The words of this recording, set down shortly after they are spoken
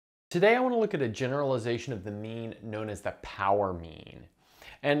Today I want to look at a generalization of the mean known as the power mean.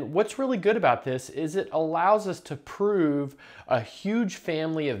 And what's really good about this is it allows us to prove a huge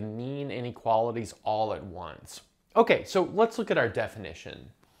family of mean inequalities all at once. Okay, so let's look at our definition.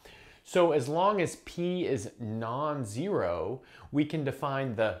 So as long as p is non-zero, we can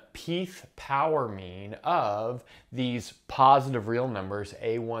define the pth power mean of these positive real numbers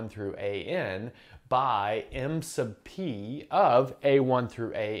a1 through an by m sub p of a1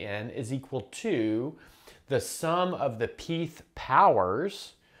 through an is equal to the sum of the pth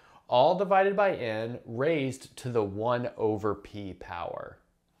powers, all divided by n, raised to the 1 over p power.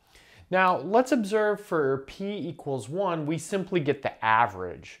 Now let's observe for p equals 1, we simply get the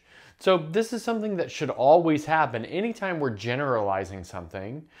average. So this is something that should always happen anytime we're generalizing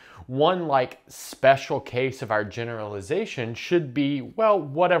something. One special case of our generalization should be, well,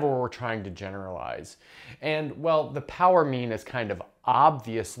 whatever we're trying to generalize. And well, the power mean is kind of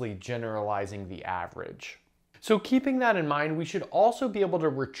obviously generalizing the average. So keeping that in mind, we should also be able to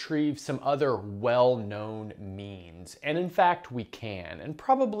retrieve some other well-known means. And in fact, we can. And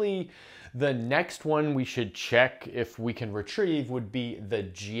probably the next one we should check if we can retrieve would be the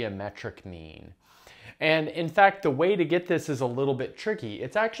geometric mean. And in fact, the way to get this is a little bit tricky.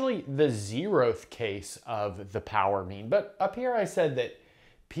 It's actually the 0th case of the power mean. But up here I said that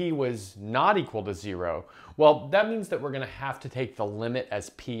p was not equal to 0. Well, that means that we're going to have to take the limit as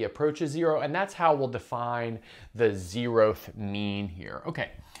p approaches 0, and that's how we'll define the 0th mean here.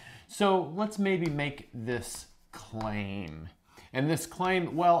 Okay, so let's maybe make this claim. And this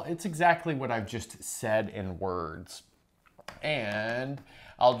claim, well, it's exactly what I've just said in words. And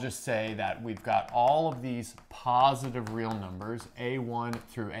I'll just say that we've got all of these positive real numbers, a1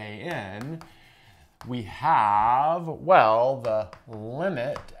 through an. We have, well, the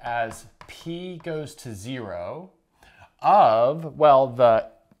limit as p goes to 0 of, well, the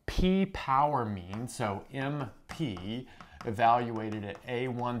p power mean, so mp evaluated at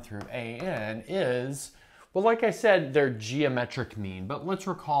a1 through an is, well, like I said, their geometric mean, but let's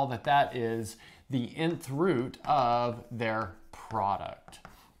recall that that is the nth root of their product.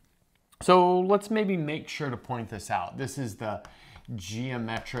 So let's maybe make sure to point this out. This is the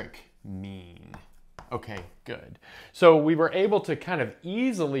geometric mean. Okay, good. So we were able to kind of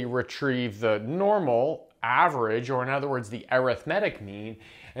easily retrieve the normal average, or in other words, the arithmetic mean,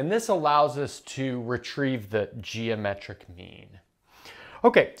 and this allows us to retrieve the geometric mean.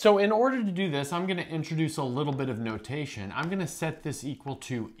 Okay, so in order to do this, I'm going to introduce a little bit of notation. I'm going to set this equal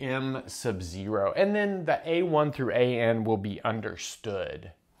to m sub 0, and then the a1 through an will be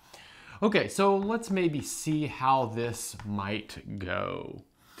understood. Okay, so let's maybe see how this might go.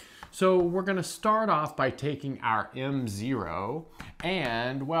 So we're going to start off by taking our m0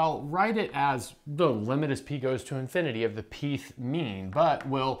 and, well, write it as the limit as p goes to infinity of the pth mean, but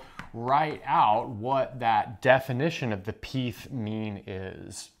we'll write out what that definition of the pth mean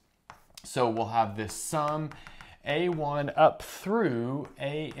is. So we'll have this sum a1 up through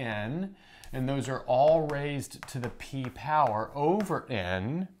an, and those are all raised to the p power over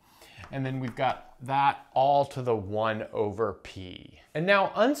n. And then we've got that all to the 1 over p. And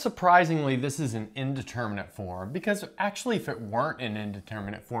now, unsurprisingly, this is an indeterminate form, because actually if it weren't an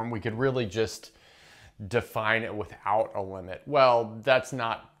indeterminate form, we could really just define it without a limit. Well, that's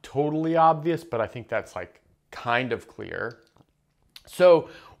not totally obvious, but I think that's kind of clear. So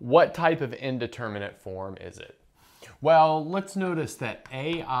what type of indeterminate form is it? Well, let's notice that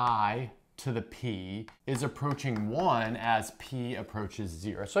ai to the p is approaching 1 as p approaches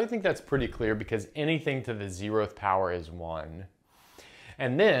 0. So I think that's pretty clear because anything to the 0th power is 1.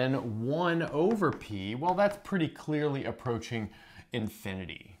 And then 1 over p, well, that's pretty clearly approaching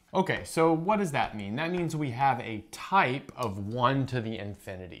infinity. Okay, so what does that mean? That means we have a type of 1 to the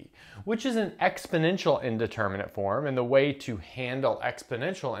infinity, which is an exponential indeterminate form. And the way to handle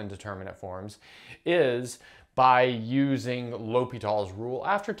exponential indeterminate forms is by using L'Hopital's rule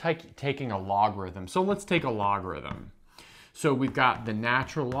after taking a logarithm. So let's take a logarithm. So we've got the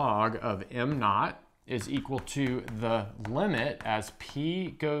natural log of m naught is equal to the limit as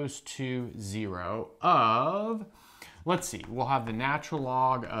p goes to 0 of, let's see, we'll have the natural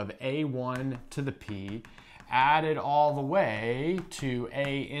log of a1 to the p added all the way to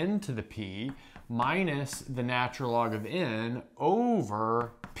an to the p minus the natural log of n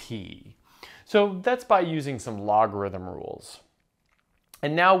over p. So that's by using some logarithm rules.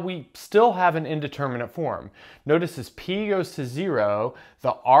 And now we still have an indeterminate form. Notice as p goes to 0,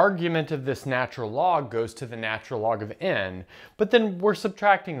 the argument of this natural log goes to the natural log of n, but then we're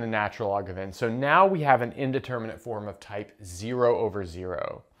subtracting the natural log of n. So now we have an indeterminate form of type 0 over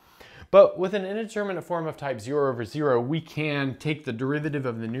 0. But with an indeterminate form of type 0 over 0, we can take the derivative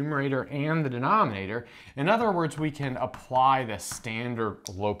of the numerator and the denominator. In other words, we can apply the standard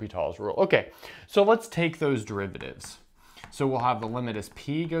L'Hopital's rule. Okay, so let's take those derivatives. So we'll have the limit as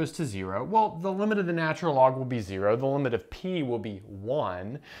p goes to 0. Well, the limit of the natural log will be 0. The limit of p will be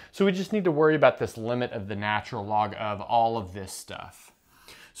 1. So we just need to worry about this limit of the natural log of all of this stuff.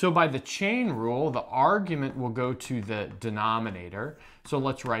 So by the chain rule, the argument will go to the denominator. So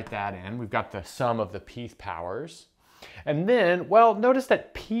let's write that in. We've got the sum of the pth powers. And then, well, notice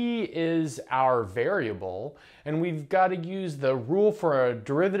that p is our variable, and we've got to use the rule for a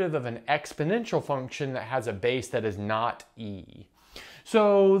derivative of an exponential function that has a base that is not e.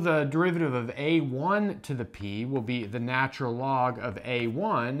 So the derivative of a1 to the p will be the natural log of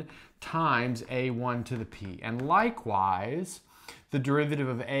a1 times a1 to the p. And likewise, the derivative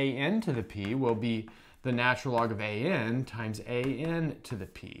of an to the p will be the natural log of an times an to the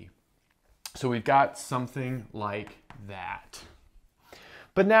p. So we've got something like that.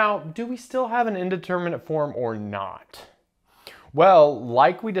 But now, do we still have an indeterminate form or not? Well,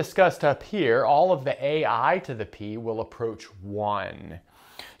 like we discussed up here, all of the ai to the p will approach 1.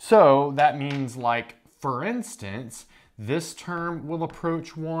 So that means, like, for instance, this term will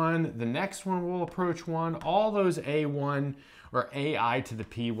approach 1, the next one will approach 1, all those a1 or ai to the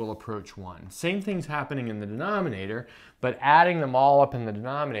p will approach 1. Same thing's happening in the denominator, but adding them all up in the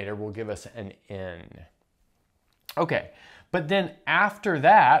denominator will give us an n. Okay, but then after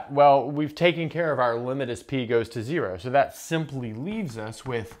that, well, we've taken care of our limit as p goes to 0. So that simply leaves us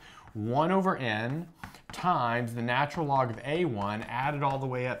with 1 over n times the natural log of a1 added all the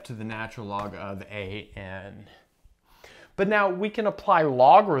way up to the natural log of an. But now we can apply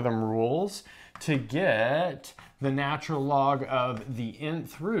logarithm rules to get the natural log of the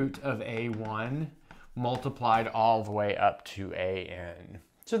nth root of a1 multiplied all the way up to an.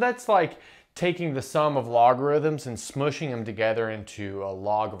 So that's like taking the sum of logarithms and smushing them together into a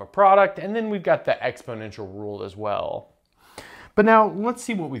log of a product, and then we've got the exponential rule as well. But now let's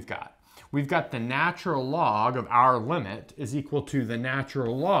see what we've got. We've got the natural log of our limit is equal to the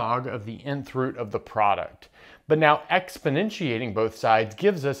natural log of the nth root of the product. But now exponentiating both sides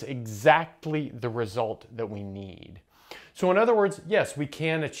gives us exactly the result that we need. So in other words, yes, we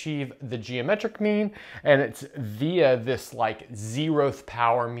can achieve the geometric mean, and it's via this like 0th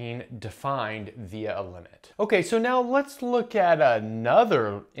power mean defined via a limit. Okay, so now let's look at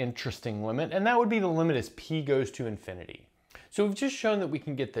another interesting limit, and that would be the limit as p goes to infinity. So we've just shown that we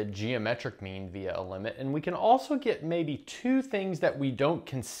can get the geometric mean via a limit, and we can also get maybe two things that we don't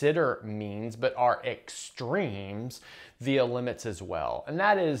consider means but are extremes via limits as well. And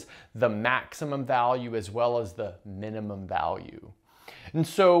that is the maximum value as well as the minimum value. And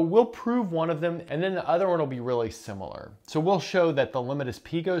so we'll prove one of them, and then the other one will be really similar. So we'll show that the limit as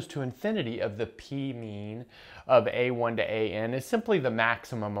p goes to infinity of the p mean of a1 to an is simply the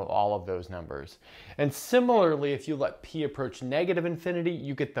maximum of all of those numbers. And similarly, if you let p approach negative infinity,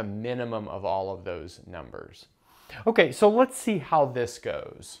 you get the minimum of all of those numbers. Okay, so let's see how this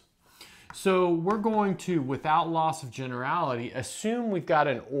goes. So we're going to, without loss of generality, assume we've got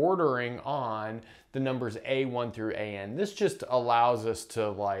an ordering on the numbers a1 through an. This just allows us to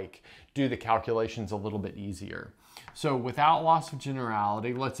like do the calculations a little bit easier. So without loss of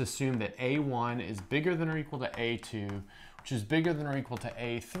generality, let's assume that a1 is bigger than or equal to a2, which is bigger than or equal to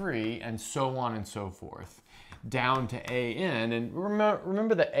a3, and so on and so forth, down to an. And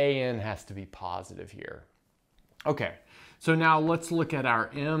remember that an has to be positive here. Okay, so now let's look at our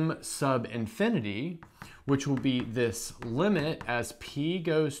m sub infinity, which will be this limit as p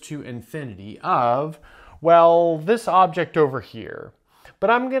goes to infinity of, well, this object over here. But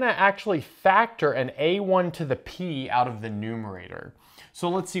I'm going to actually factor an a1 to the p out of the numerator. So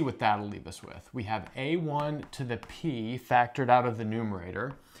let's see what that'll leave us with. We have a1 to the p factored out of the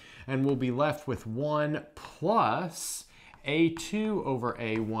numerator, and we'll be left with 1 plus a2 over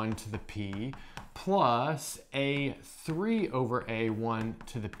a1 to the p plus a3 over a1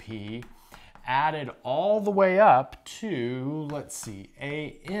 to the p added all the way up to, let's see,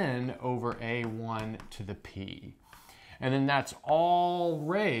 an over a1 to the p. And then that's all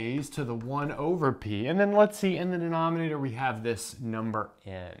raised to the 1 over p. And then let's see, in the denominator we have this number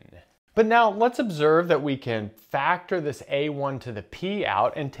n. But now let's observe that we can factor this a1 to the p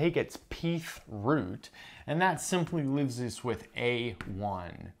out and take its pth root, and that simply leaves us with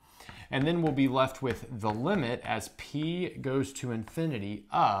a1. And then we'll be left with the limit as p goes to infinity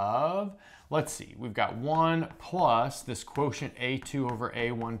of, let's see, we've got 1 plus this quotient a2 over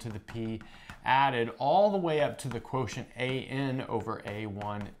a1 to the p added all the way up to the quotient an over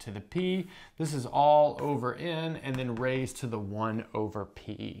a1 to the p. This is all over n and then raised to the 1 over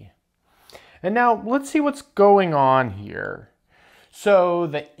p. And now let's see what's going on here. So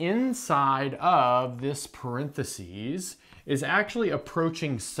the inside of this parentheses is actually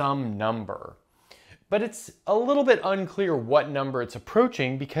approaching some number. But it's a little bit unclear what number it's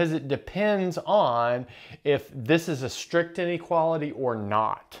approaching because it depends on if this is a strict inequality or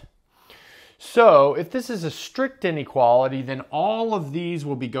not. So if this is a strict inequality, then all of these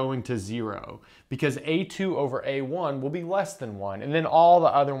will be going to 0 because a2 over a1 will be less than 1, and then all the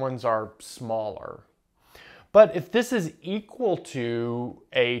other ones are smaller. But if this is equal to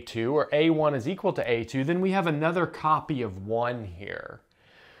a2 or a1 is equal to a2, then we have another copy of 1 here.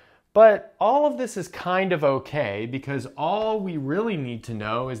 But all of this is kind of okay because all we really need to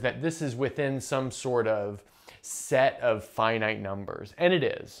know is that this is within some sort of set of finite numbers, and it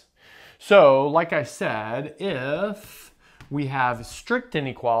is. So, like I said, if we have strict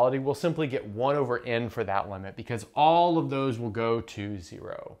inequality, we'll simply get 1 over n for that limit because all of those will go to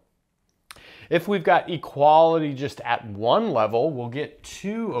 0. If we've got equality just at one level, we'll get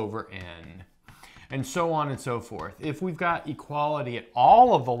 2 over n. And so on and so forth. If we've got equality at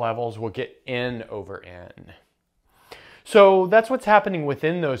all of the levels, we'll get n over n. So that's what's happening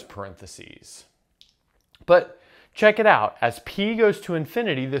within those parentheses. But check it out. As p goes to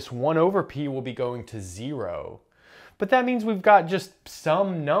infinity, this 1 over p will be going to 0. But that means we've got just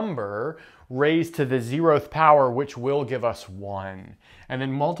some number raised to the 0th power, which will give us 1. And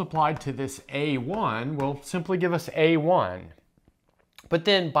then multiplied to this a1 will simply give us a1. But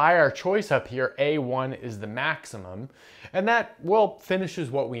then by our choice up here, a1 is the maximum, and that, well,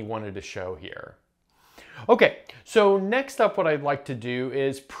 finishes what we wanted to show here. Okay, so next up what I'd like to do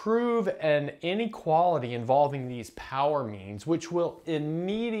is prove an inequality involving these power means, which will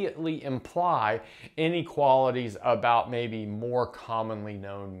immediately imply inequalities about maybe more commonly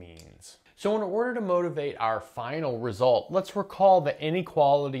known means. So in order to motivate our final result, let's recall the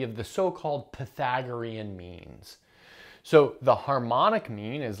inequality of the so-called Pythagorean means. So the harmonic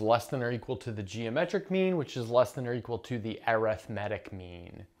mean is less than or equal to the geometric mean, which is less than or equal to the arithmetic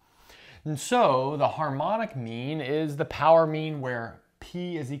mean. And so the harmonic mean is the power mean where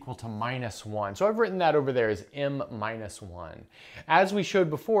p is equal to -1. So I've written that over there as m minus 1. As we showed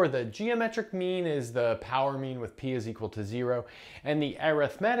before, the geometric mean is the power mean with p is equal to 0, and the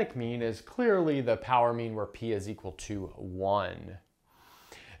arithmetic mean is clearly the power mean where p is equal to 1.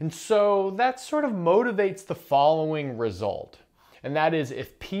 And so that sort of motivates the following result. And that is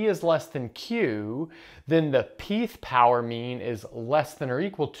if p is less than q, then the pth power mean is less than or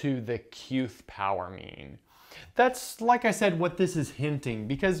equal to the qth power mean. That's, like I said, what this is hinting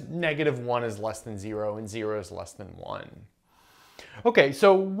because -1 is less than 0 and 0 is less than 1. Okay,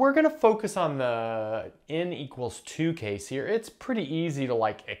 so we're going to focus on the n equals 2 case here. It's pretty easy to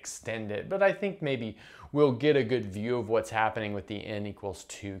like extend it, but I think maybe we'll get a good view of what's happening with the n equals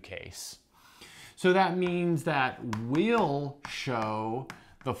 2 case. So that means that we'll show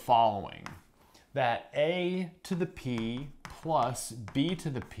the following, that a to the p plus b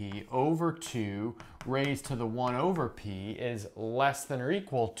to the p over 2 raised to the 1 over p is less than or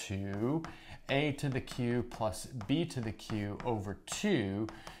equal to a to the q plus b to the q over 2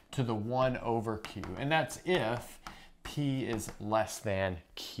 to the 1 over q. And that's if p is less than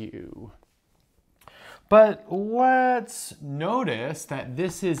q. But let's notice that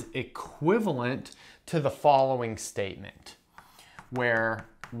this is equivalent to the following statement, where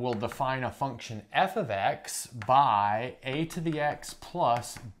we'll define a function f of x by a to the x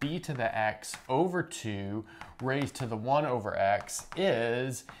plus b to the x over 2 raised to the 1 over x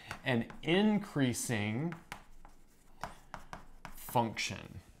is an increasing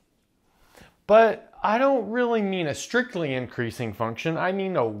function. But I don't really mean a strictly increasing function, I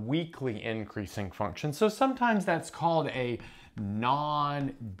mean a weakly increasing function. So sometimes that's called a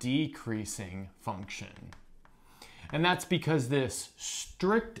non-decreasing function. And that's because this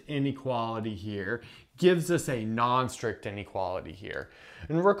strict inequality here gives us a non-strict inequality here.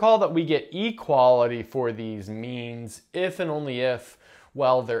 And recall that we get equality for these means if and only if,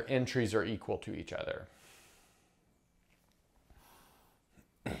 well, their entries are equal to each other.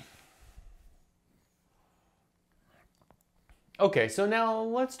 Okay, so now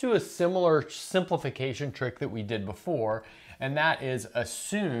let's do a similar simplification trick that we did before, and that is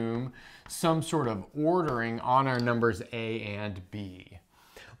assume some sort of ordering on our numbers a and b.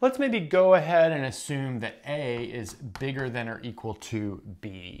 Let's maybe go ahead and assume that a is bigger than or equal to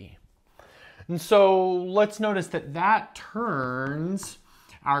b. And so let's notice that that turns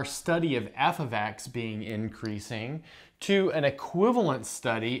our study of f of x being increasing to an equivalent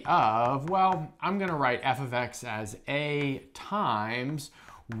study of, well, I'm going to write f of x as a times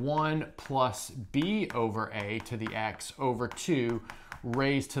 1 plus b over a to the x over 2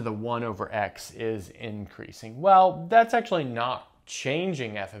 raised to the 1 over x is increasing. Well, that's actually not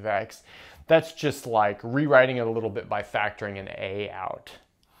changing f of x. That's just like rewriting it a little bit by factoring an a out.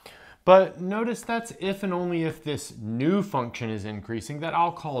 But notice that's if and only if this new function is increasing that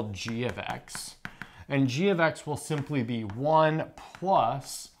I'll call g of x. And g of x will simply be 1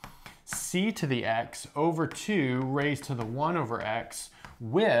 plus c to the x over 2 raised to the 1 over x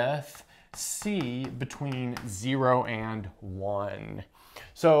with c between 0 and 1.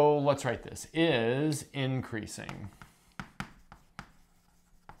 So let's write this. Is increasing.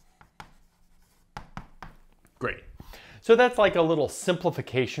 Great. So that's like a little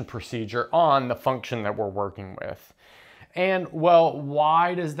simplification procedure on the function that we're working with. And well,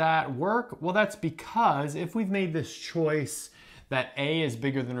 why does that work? Well, that's because if we've made this choice that a is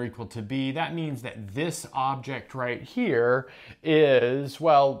bigger than or equal to b, that means that this object right here is,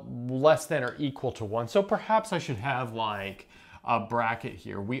 well, less than or equal to 1. So perhaps I should have like a bracket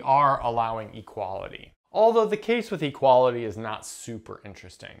here. We are allowing equality. Although the case with equality is not super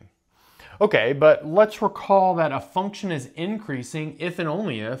interesting. Okay, but let's recall that a function is increasing if and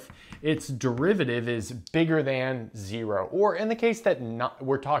only if its derivative is bigger than 0. Or in the case that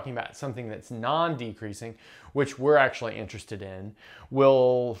we're talking about something that's non-decreasing, which we're actually interested in,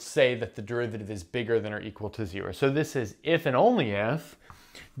 we'll say that the derivative is bigger than or equal to 0. So this is if and only if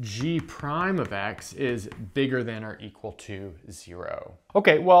g prime of x is bigger than or equal to 0.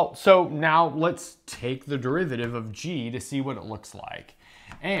 Okay, well, so now let's take the derivative of g to see what it looks like.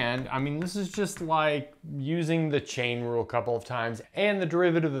 And I mean, this is just like using the chain rule a couple of times and the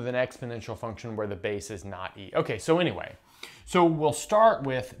derivative of an exponential function where the base is not e. Okay, so anyway, so we'll start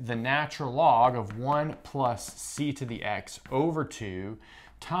with the natural log of 1 plus c to the x over 2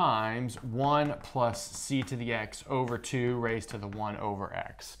 times 1 plus c to the x over 2 raised to the 1 over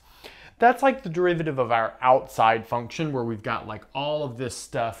x. That's like the derivative of our outside function where we've got like all of this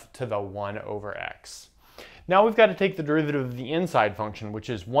stuff to the 1 over x. Now we've got to take the derivative of the inside function, which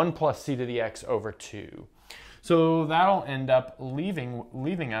is 1 plus c to the x over 2. So that'll end up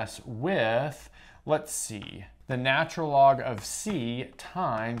leaving us with, let's see, the natural log of c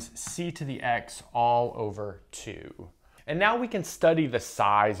times c to the x all over 2. And now we can study the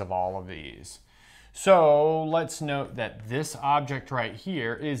size of all of these. So let's note that this object right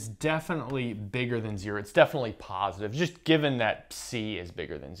here is definitely bigger than 0. It's definitely positive, just given that c is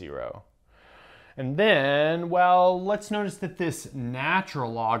bigger than 0. And then, well, let's notice that this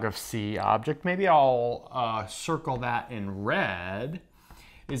natural log of c object, maybe I'll circle that in red,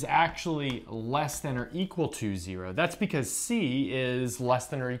 is actually less than or equal to 0. That's because c is less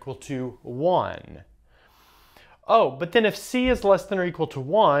than or equal to 1. Oh, but then if c is less than or equal to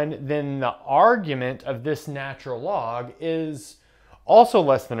 1, then the argument of this natural log is also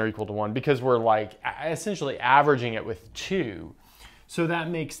less than or equal to 1 because we're like essentially averaging it with 2. So that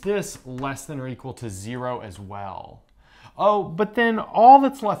makes this less than or equal to 0 as well. Oh, but then all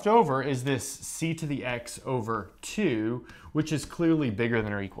that's left over is this c to the x over 2, which is clearly bigger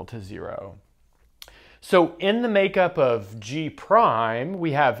than or equal to 0. So in the makeup of g prime,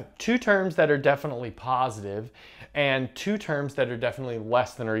 we have two terms that are definitely positive and two terms that are definitely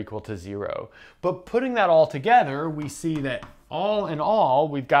less than or equal to 0. But putting that all together, we see that all in all,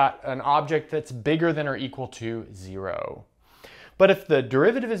 we've got an object that's bigger than or equal to 0. But if the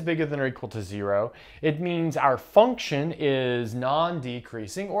derivative is bigger than or equal to 0, it means our function is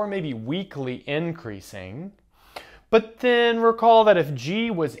non-decreasing or maybe weakly increasing. But then recall that if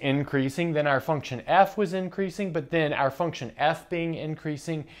g was increasing, then our function f was increasing, but then our function f being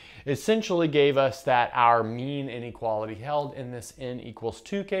increasing essentially gave us that our mean inequality held in this n equals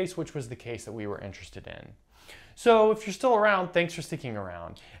 2 case, which was the case that we were interested in. So if you're still around, thanks for sticking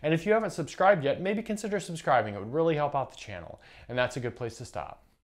around. And if you haven't subscribed yet, maybe consider subscribing. It would really help out the channel. And that's a good place to stop.